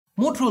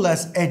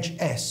Motorola Edge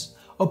S,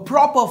 a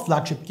proper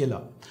flagship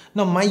killer.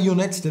 Now my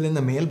unit's still in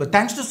the mail, but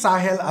thanks to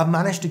Sahil, I've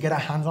managed to get a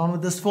hands-on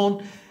with this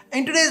phone.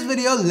 In today's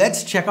video,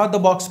 let's check out the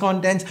box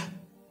contents.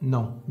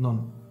 No.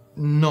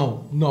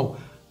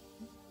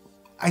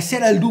 I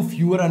said I'll do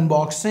fewer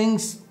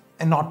unboxings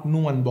and not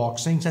no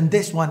unboxings, and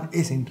this one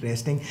is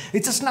interesting.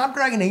 It's a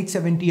Snapdragon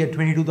 870 at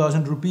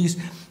 22,000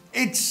 rupees.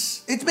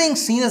 It's being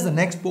seen as the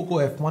next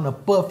POCO F1, a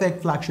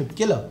perfect flagship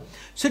killer.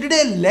 So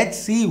today, let's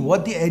see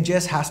what the Edge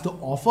S has to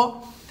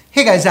offer.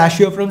 Hey guys, Ash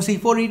here from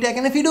C4eTech,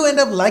 and if you do end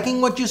up liking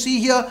what you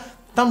see here,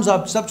 thumbs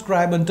up,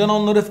 subscribe and turn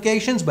on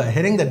notifications by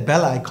hitting that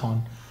bell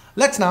icon.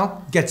 Let's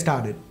now get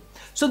started.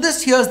 So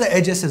here's the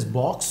Edge S's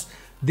box.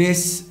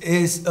 This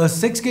is a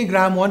 6GB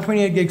RAM,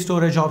 128GB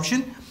storage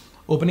option.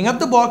 Opening up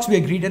the box, we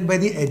are greeted by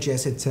the Edge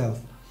S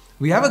itself.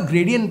 We have a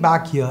gradient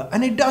back here,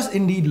 and it does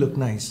indeed look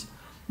nice.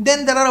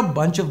 Then there are a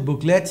bunch of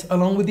booklets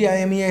along with the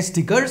IMEI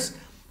stickers,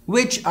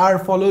 which are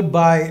followed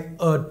by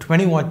a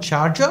 20-watt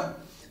charger.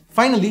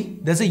 Finally,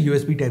 there's a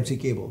USB Type-C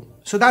cable.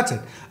 So that's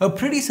it, a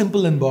pretty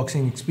simple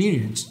unboxing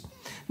experience.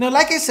 Now,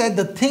 like I said,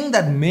 the thing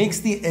that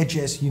makes the Edge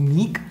S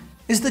unique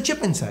is the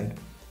chip inside.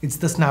 It's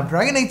the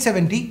Snapdragon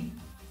 870.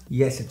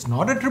 Yes, it's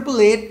not a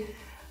 888,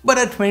 but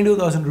at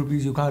 22,000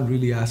 rupees, you can't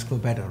really ask for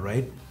better,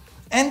 right?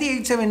 And the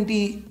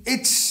 870,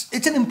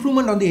 it's an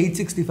improvement on the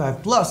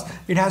 865 Plus.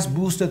 It has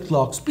boosted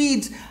clock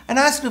speeds, and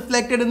as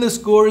reflected in the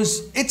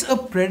scores, it's a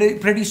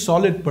pretty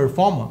solid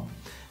performer.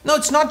 Now,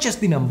 it's not just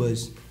the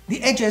numbers.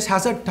 The Edge S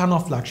has a ton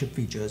of flagship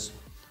features.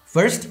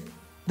 First,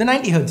 the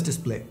 90Hz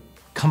display.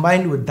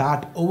 Combined with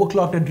that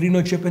overclocked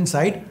Adreno chip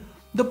inside,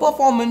 the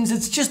performance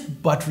is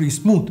just buttery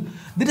smooth.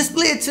 The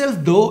display itself,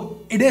 though,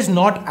 it is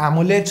not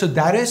AMOLED, so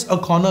there is a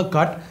corner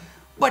cut,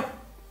 but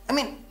I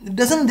mean,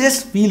 doesn't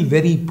this feel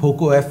very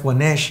POCO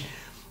F1-ish?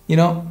 You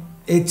know,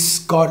 it's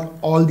got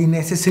all the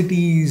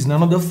necessities,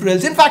 none of the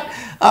frills. In fact,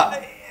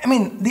 I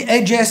mean, the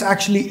Edge S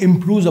actually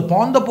improves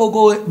upon the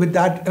POCO with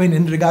that,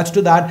 in regards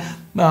to that,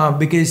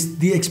 because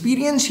the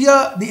experience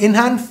here, the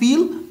in-hand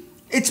feel,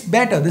 it's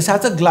better. This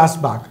has a glass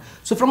back.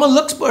 So from a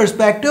looks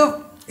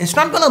perspective, it's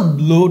not gonna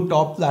blow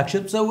top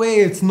flagships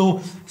away. It's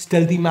no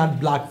stealthy matte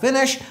black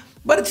finish,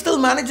 but it still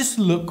manages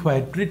to look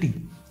quite pretty.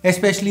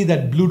 Especially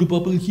that blue to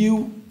purple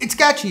hue. It's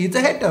catchy, it's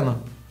a head turner.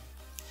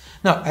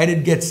 Now, I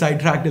did get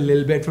sidetracked a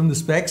little bit from the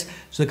specs.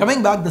 So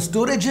coming back, the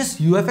storage is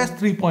UFS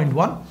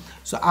 3.1.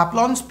 So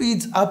Apple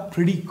speeds up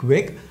pretty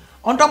quick.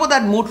 On top of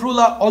that,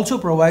 Motorola also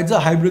provides a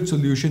hybrid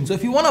solution. So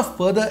if you want to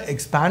further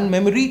expand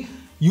memory,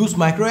 use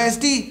micro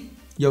SD,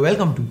 you're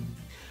welcome to.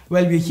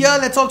 While we're here,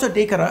 let's also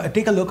take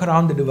a look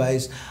around the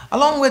device.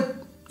 Along with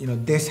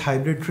this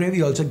hybrid tray,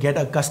 we also get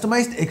a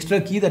customized extra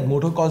key that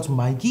Moto calls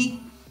My Key.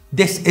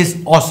 This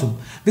is awesome.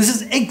 This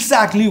is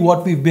exactly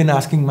what we've been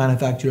asking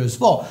manufacturers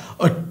for.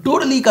 A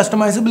totally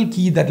customizable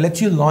key that lets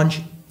you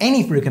launch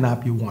any freaking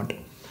app you want.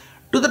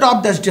 To the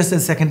top, there's just a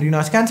secondary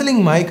noise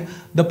cancelling mic.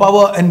 The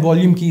power and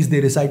volume keys,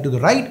 they reside to the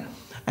right.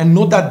 And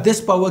note that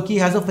this power key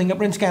has a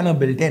fingerprint scanner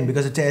built in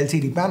because it's a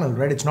LCD panel,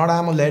 right? It's not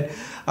AMOLED,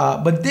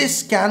 but this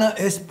scanner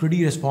is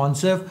pretty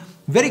responsive,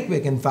 very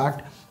quick in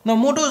fact. Now,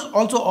 Moto's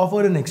also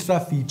offered an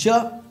extra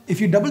feature. If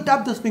you double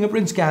tap this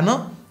fingerprint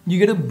scanner, you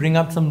get to bring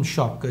up some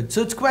shortcuts.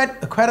 So it's quite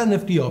a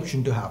nifty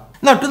option to have.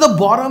 Now to the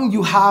bottom,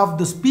 you have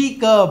the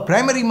speaker,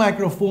 primary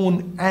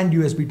microphone and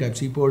USB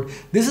Type-C port.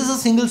 This is a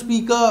single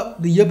speaker.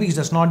 The earpiece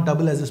does not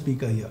double as a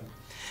speaker here.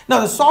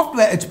 Now the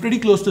software, it's pretty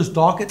close to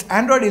stock. It's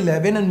Android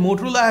 11 and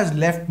Motorola has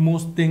left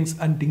most things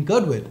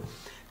untinkered with.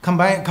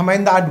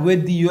 Combine that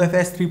with the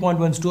UFS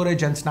 3.1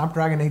 storage and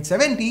Snapdragon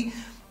 870,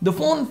 the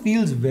phone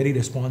feels very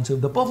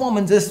responsive. The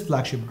performance is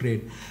flagship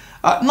grade.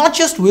 Not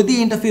just with the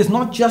interface,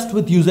 not just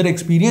with user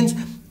experience,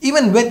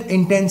 even with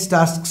intense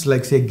tasks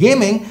like say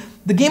gaming,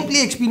 the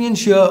gameplay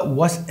experience here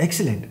was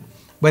excellent.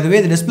 By the way,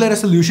 the display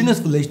resolution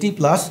is Full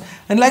HD+,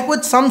 and like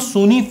with some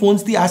Sony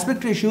phones, the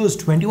aspect ratio is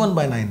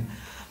 21:9.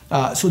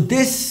 So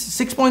this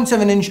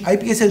 6.7-inch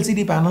IPS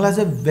LCD panel has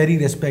a very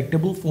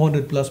respectable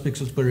 400+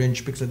 pixels per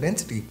inch pixel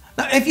density.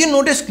 Now, if you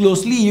notice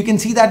closely, you can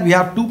see that we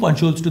have two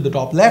punch holes to the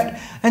top left,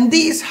 and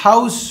these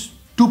house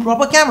two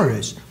proper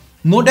cameras.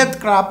 No depth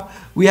crap.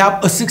 We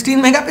have a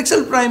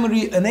 16-megapixel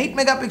primary, an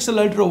 8-megapixel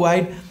ultra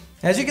wide.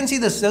 As you can see,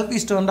 the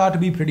selfies turned out to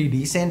be pretty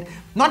decent.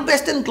 Not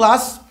best in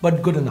class,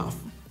 but good enough.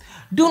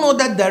 Do note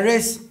that there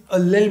is a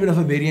little bit of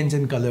a variance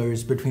in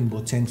colors between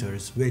both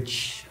sensors,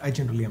 which I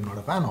generally am not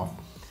a fan of.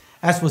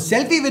 As for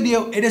selfie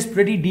video, it is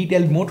pretty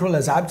detailed. Motorola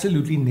has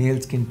absolutely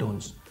nailed skin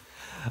tones.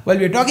 While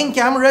we're talking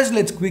cameras,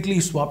 let's quickly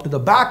swap to the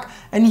back.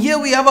 And here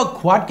we have a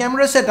quad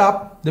camera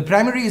setup. The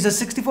primary is a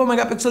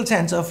 64-megapixel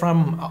sensor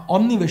from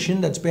OmniVision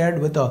that's paired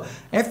with a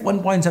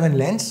f1.7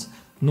 lens.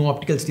 No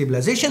optical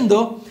stabilization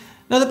though.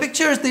 Now the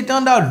pictures, they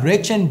turned out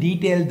rich and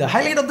detailed. The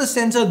highlight of the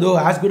sensor though,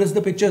 as good as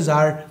the pictures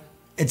are,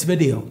 it's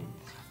video.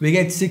 We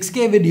get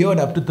 6K video at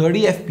up to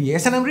 30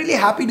 FPS, and I'm really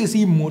happy to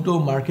see Moto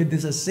market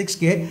this as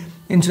 6K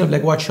instead of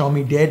like what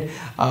Xiaomi did,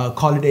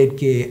 call it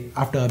 8K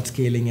after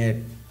upscaling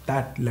it.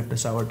 That left a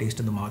sour taste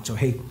in the mouth. So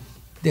hey,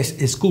 this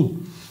is cool.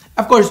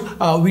 Of course,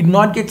 we do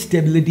not get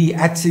stability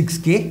at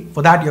 6K.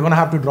 For that, you're going to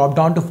have to drop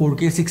down to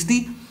 4K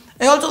 60.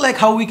 I also like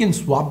how we can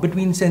swap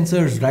between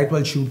sensors right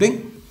while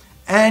shooting.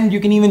 And you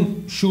can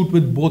even shoot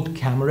with both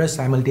cameras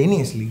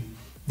simultaneously.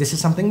 This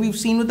is something we've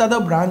seen with other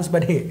brands,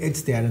 but hey,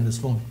 it's there in this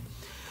phone.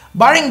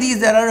 Barring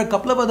these, there are a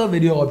couple of other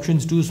video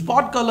options too.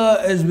 Spot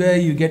color is where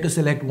you get to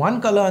select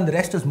one color and the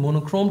rest is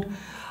monochromed.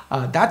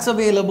 That's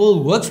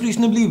available, works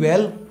reasonably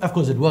well. Of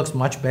course, it works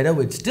much better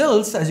with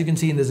stills, as you can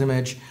see in this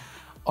image,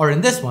 or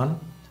in this one.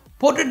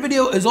 Portrait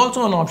video is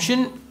also an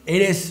option.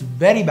 It is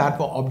very bad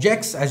for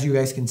objects, as you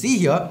guys can see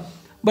here.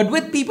 But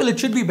with people, it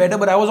should be better.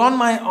 But I was on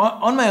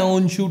my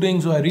own shooting,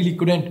 so I really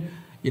couldn't,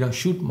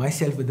 shoot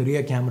myself with the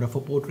rear camera for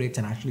portraits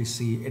and actually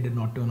see it did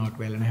not turn out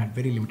well. And I had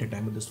very limited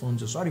time with this phone,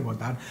 so sorry about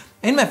that.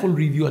 In my full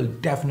review, I'll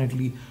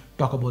definitely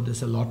talk about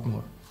this a lot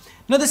more.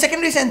 Now, the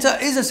secondary sensor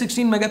is a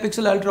 16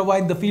 megapixel ultra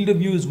wide. The field of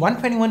view is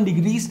 121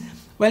 degrees.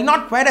 While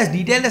not quite as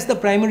detailed as the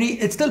primary,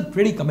 it's still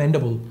pretty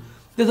commendable.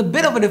 There's a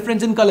bit of a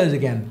difference in colors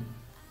again.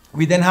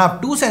 We then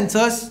have two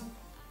sensors,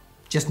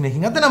 just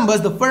making up the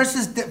numbers. The first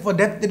is for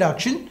depth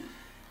deduction,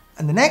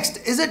 and the next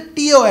is a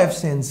TOF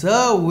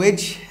sensor,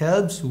 which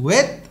helps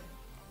with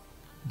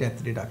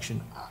depth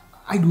reduction.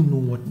 I don't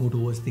know what Moto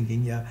was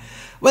thinking here.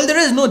 Well, there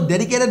is no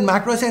dedicated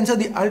macro sensor.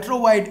 The ultra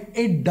wide,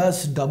 it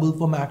does double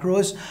for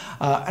macros.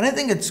 And I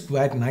think it's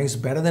quite nice,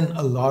 better than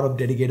a lot of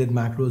dedicated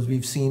macros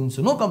we've seen.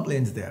 So no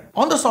complaints there.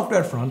 On the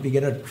software front, we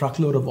get a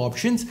truckload of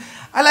options.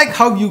 I like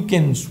how you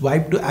can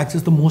swipe to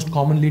access the most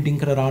commonly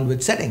tinkered around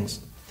with settings.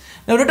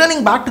 Now,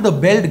 returning back to the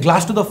belt,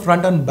 glass to the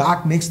front and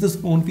back makes this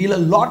phone feel a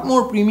lot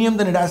more premium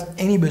than it has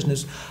any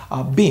business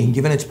being,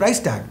 given its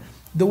price tag.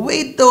 The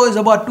weight though is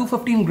about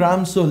 215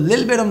 grams, so a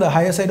little bit on the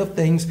higher side of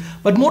things,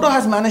 but Moto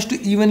has managed to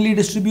evenly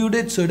distribute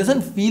it, so it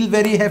doesn't feel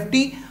very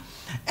hefty.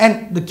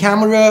 And the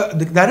camera,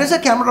 there is a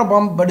camera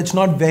bump, but it's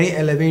not very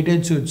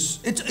elevated, so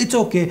it's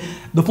okay.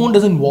 The phone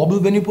doesn't wobble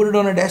when you put it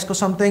on a desk or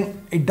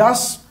something. It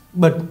does,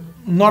 but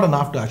not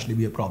enough to actually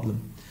be a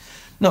problem.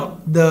 Now,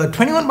 the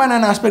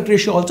 21:9 aspect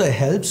ratio also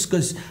helps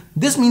because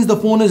this means the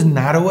phone is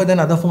narrower than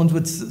other phones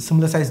with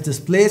similar size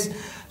displays.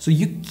 So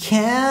you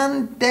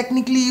can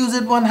technically use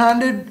it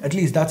one-handed. At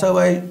least that's how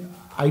I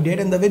did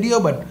in the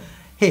video. But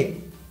hey,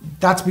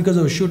 that's because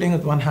I was shooting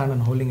with one hand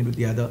and holding it with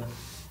the other.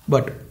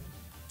 But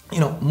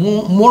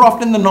more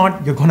often than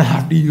not, you're gonna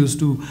have to use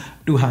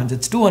two hands.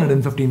 It's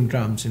 215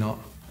 grams.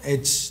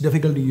 It's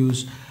difficult to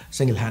use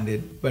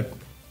single-handed. But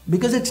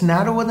because it's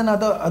narrower than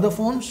other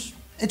phones,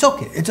 it's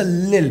okay. It's a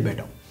little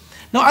better.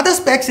 Now, other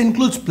specs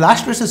include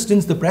splash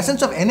resistance, the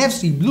presence of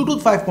NFC,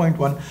 Bluetooth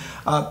 5.1,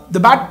 the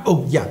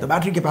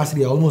battery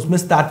capacity, I almost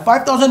missed that,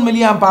 5000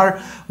 milliamp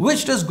hour,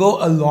 which does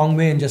go a long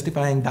way in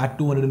justifying that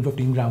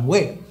 215 gram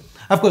weight.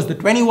 Of course, the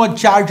 20-watt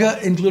charger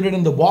included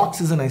in the box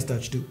is a nice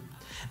touch too.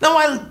 Now,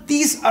 while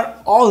these are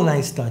all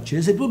nice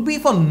touches, it would be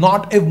for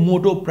naught if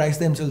Moto priced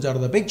themselves out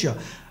of the picture.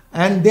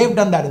 And they've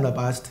done that in the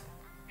past.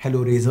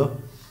 Hello, Razer.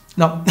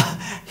 Now,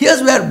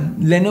 here's where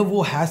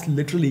Lenovo has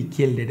literally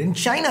killed it. In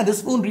China,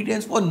 this phone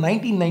retails for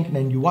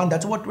 1999 yuan.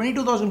 That's about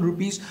 22,000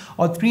 rupees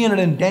or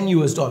 310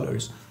 US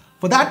dollars.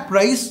 For that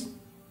price,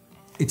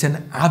 it's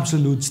an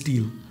absolute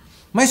steal.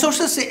 My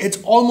sources say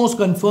it's almost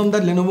confirmed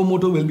that Lenovo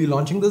Moto will be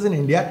launching this in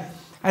India.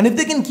 And if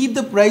they can keep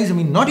the price,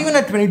 not even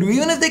at 22,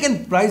 even if they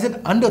can price it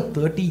under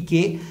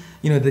 30K,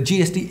 the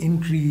GST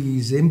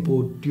increase,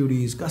 import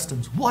duties,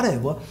 customs,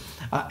 whatever.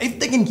 If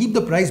they can keep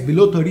the price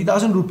below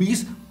 30,000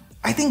 rupees,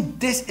 I think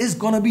this is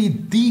going to be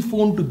the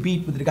phone to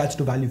beat with regards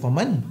to value for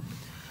money.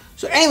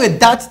 So anyway,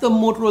 that's the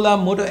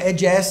Motorola Moto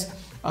Edge S.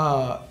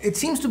 It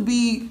seems to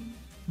be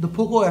the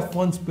POCO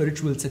F1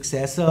 spiritual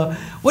successor.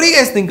 What do you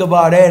guys think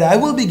about it? I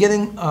will be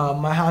getting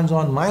my hands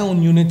on my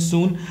own unit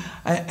soon.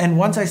 And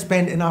once I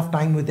spend enough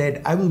time with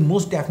it, I will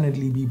most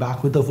definitely be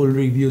back with a full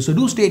review. So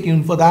do stay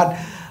tuned for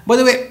that. By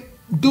the way,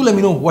 do let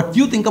me know what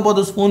you think about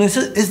this phone.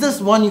 Is this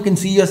one you can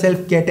see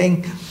yourself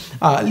getting?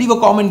 Leave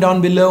a comment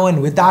down below.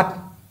 And with that,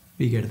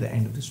 we get to the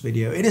end of this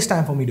video. It is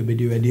time for me to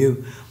bid you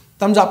adieu.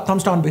 Thumbs up,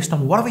 thumbs down based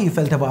on whatever you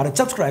felt about it.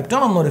 Subscribe,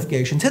 turn on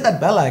notifications, hit that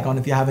bell icon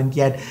if you haven't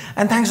yet.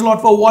 And thanks a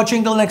lot for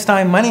watching. Till next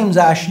time, my name's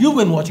Ash. You've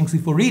been watching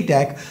C4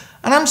 Retech,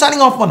 and I'm signing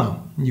off for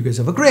now. You guys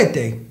have a great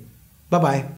day. Bye-bye.